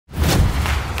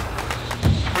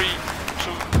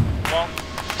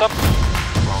stop.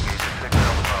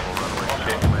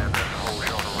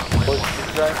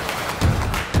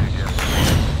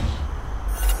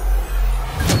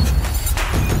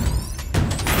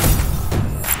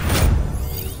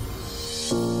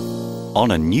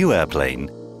 On a new airplane,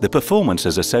 the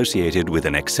performances associated with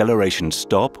an acceleration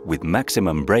stop with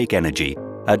maximum brake energy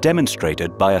are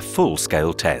demonstrated by a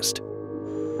full-scale test.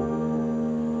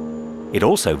 It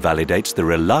also validates the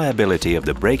reliability of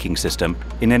the braking system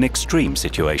in an extreme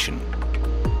situation.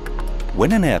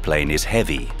 When an airplane is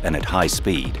heavy and at high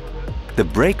speed, the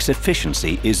brake's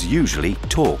efficiency is usually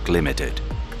torque limited,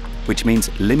 which means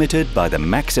limited by the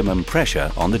maximum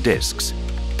pressure on the discs.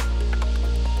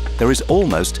 There is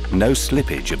almost no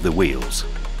slippage of the wheels.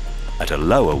 At a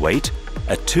lower weight,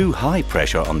 a too high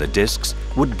pressure on the discs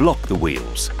would block the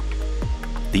wheels.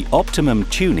 The optimum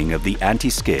tuning of the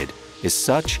anti-skid is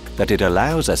such that it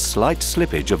allows a slight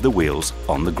slippage of the wheels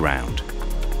on the ground.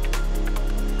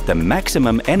 The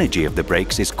maximum energy of the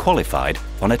brakes is qualified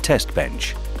on a test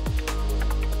bench.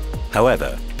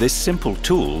 However, this simple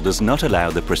tool does not allow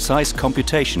the precise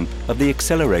computation of the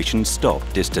acceleration stop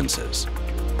distances.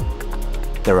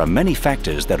 There are many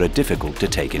factors that are difficult to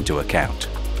take into account.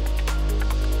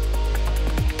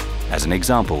 As an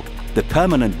example, the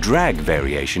permanent drag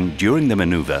variation during the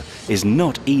maneuver is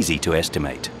not easy to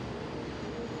estimate.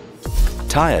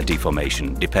 Tire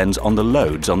deformation depends on the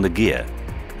loads on the gear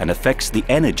and affects the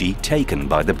energy taken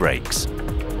by the brakes.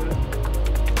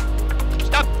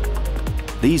 Stop.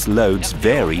 These loads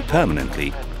vary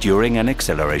permanently during an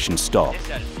acceleration stop,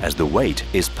 as the weight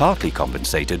is partly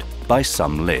compensated by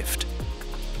some lift.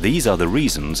 These are the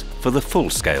reasons for the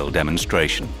full-scale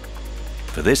demonstration.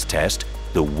 For this test,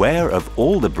 the wear of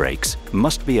all the brakes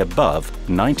must be above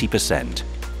 90%.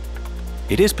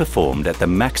 It is performed at the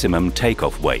maximum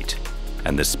takeoff weight,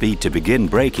 and the speed to begin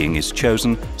braking is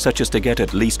chosen such as to get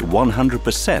at least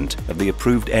 100% of the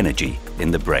approved energy in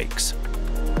the brakes.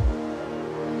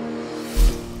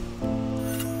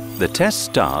 The test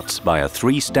starts by a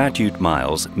 3 statute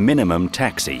miles minimum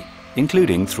taxi,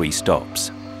 including 3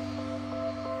 stops.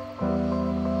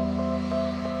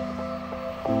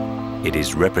 It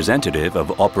is representative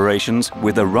of operations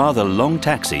with a rather long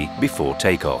taxi before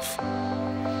takeoff.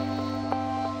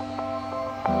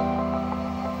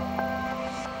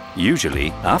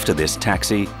 Usually, after this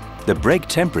taxi, the brake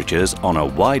temperatures on a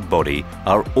wide body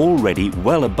are already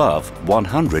well above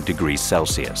 100 degrees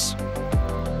Celsius.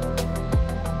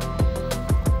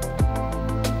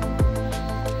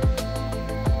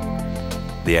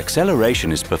 The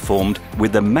acceleration is performed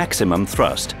with the maximum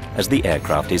thrust as the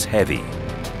aircraft is heavy.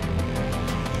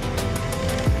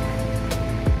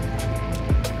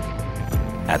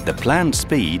 At the planned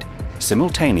speed,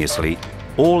 simultaneously,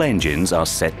 all engines are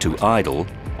set to idle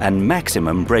and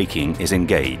maximum braking is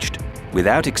engaged,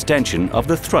 without extension of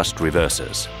the thrust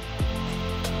reversers.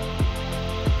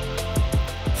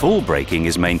 Full braking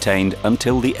is maintained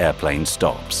until the airplane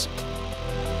stops.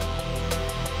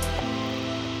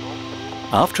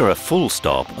 After a full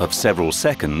stop of several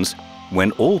seconds,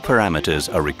 when all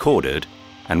parameters are recorded,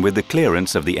 and with the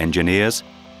clearance of the engineers,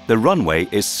 the runway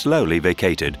is slowly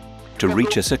vacated to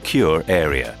reach a secure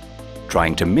area,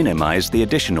 trying to minimize the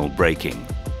additional braking.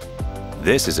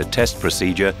 This is a test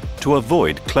procedure to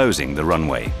avoid closing the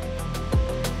runway.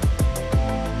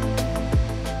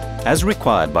 As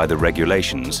required by the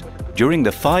regulations, during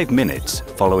the 5 minutes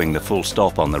following the full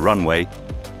stop on the runway,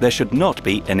 there should not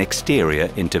be an exterior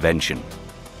intervention.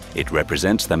 It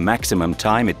represents the maximum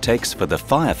time it takes for the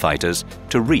firefighters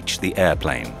to reach the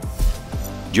airplane.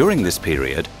 During this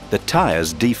period, the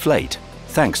tires deflate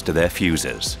thanks to their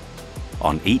fusers.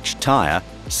 On each tire,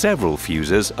 several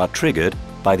fusers are triggered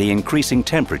by the increasing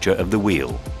temperature of the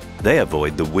wheel. They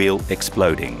avoid the wheel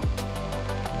exploding.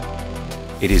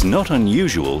 It is not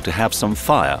unusual to have some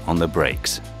fire on the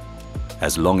brakes.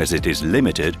 As long as it is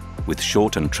limited, with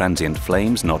short and transient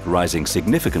flames not rising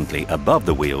significantly above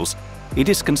the wheels, it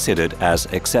is considered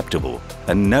as acceptable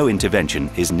and no intervention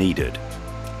is needed.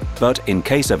 But in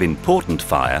case of important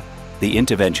fire, the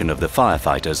intervention of the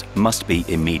firefighters must be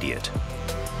immediate.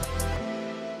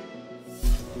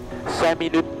 5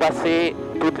 minutes passées,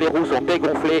 toutes les roues sont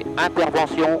dégonflées,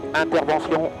 intervention,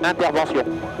 intervention,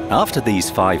 intervention. After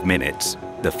these 5 minutes,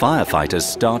 the firefighters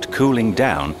start cooling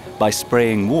down by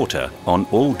spraying water on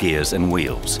all gears and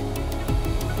wheels.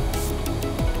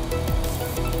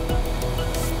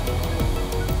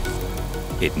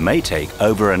 It may take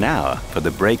over an hour for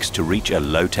the brakes to reach a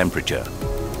low temperature.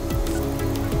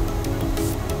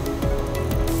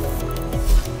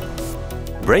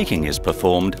 Braking is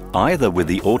performed either with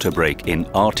the auto brake in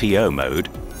RTO mode,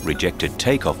 rejected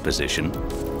takeoff position,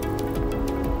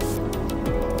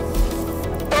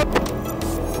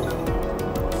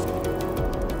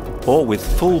 or with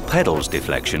full pedals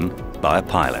deflection by a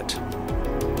pilot.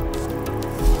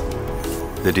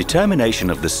 The determination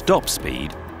of the stop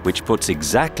speed, which puts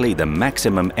exactly the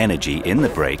maximum energy in the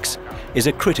brakes, is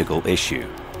a critical issue.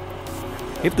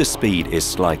 If the speed is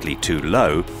slightly too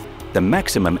low, the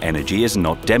maximum energy is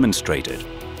not demonstrated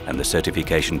and the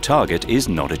certification target is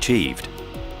not achieved.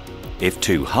 If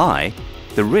too high,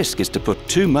 the risk is to put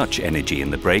too much energy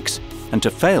in the brakes and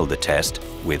to fail the test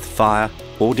with fire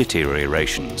or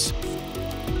deteriorations.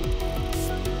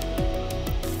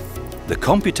 The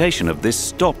computation of this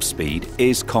stop speed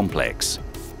is complex.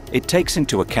 It takes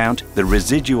into account the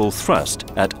residual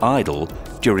thrust at idle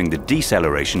during the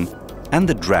deceleration and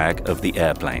the drag of the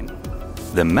airplane.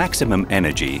 The maximum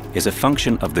energy is a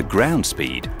function of the ground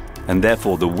speed, and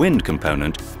therefore the wind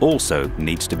component also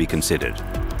needs to be considered.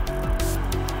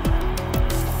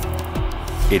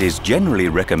 It is generally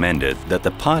recommended that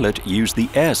the pilot use the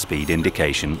airspeed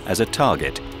indication as a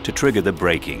target to trigger the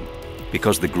braking,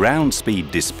 because the ground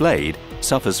speed displayed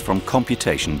suffers from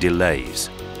computation delays.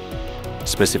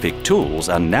 Specific tools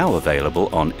are now available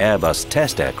on Airbus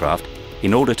test aircraft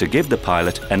in order to give the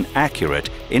pilot an accurate,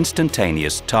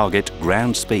 instantaneous target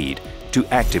ground speed to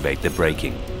activate the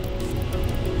braking.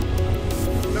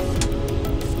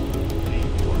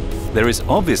 There is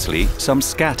obviously some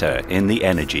scatter in the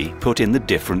energy put in the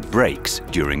different brakes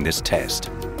during this test.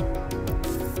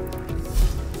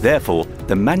 Therefore,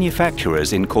 the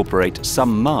manufacturers incorporate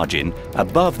some margin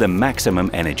above the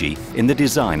maximum energy in the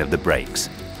design of the brakes.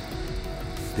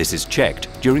 This is checked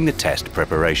during the test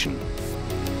preparation.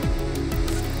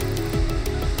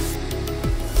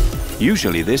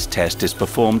 Usually this test is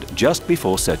performed just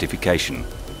before certification,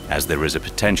 as there is a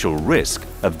potential risk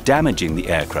of damaging the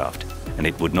aircraft and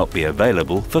it would not be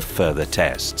available for further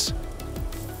tests.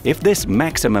 If this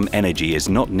maximum energy is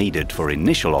not needed for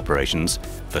initial operations,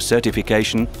 for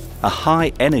certification, a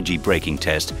high energy braking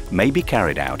test may be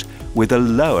carried out with a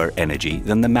lower energy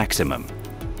than the maximum.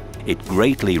 It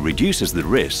greatly reduces the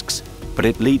risks, but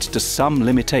it leads to some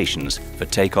limitations for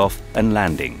takeoff and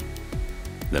landing.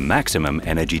 The maximum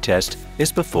energy test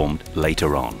is performed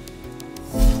later on.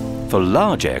 For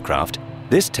large aircraft,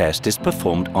 this test is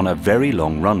performed on a very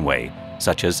long runway,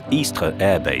 such as Istres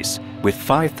Air Base, with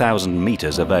 5,000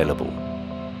 meters available.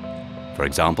 For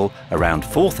example, around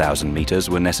 4,000 meters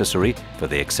were necessary for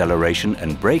the acceleration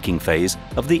and braking phase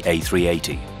of the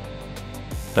A380.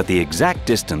 But the exact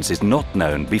distance is not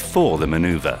known before the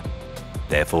maneuver.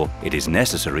 Therefore, it is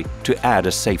necessary to add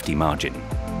a safety margin.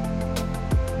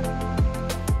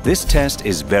 This test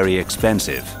is very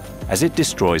expensive, as it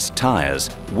destroys tires,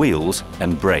 wheels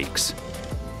and brakes.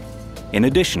 In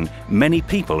addition, many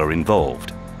people are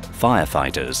involved: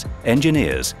 firefighters,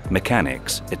 engineers,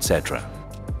 mechanics, etc.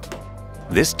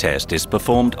 This test is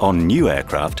performed on new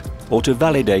aircraft or to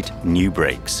validate new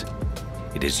brakes.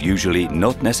 It is usually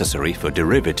not necessary for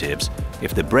derivatives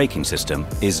if the braking system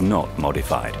is not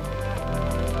modified.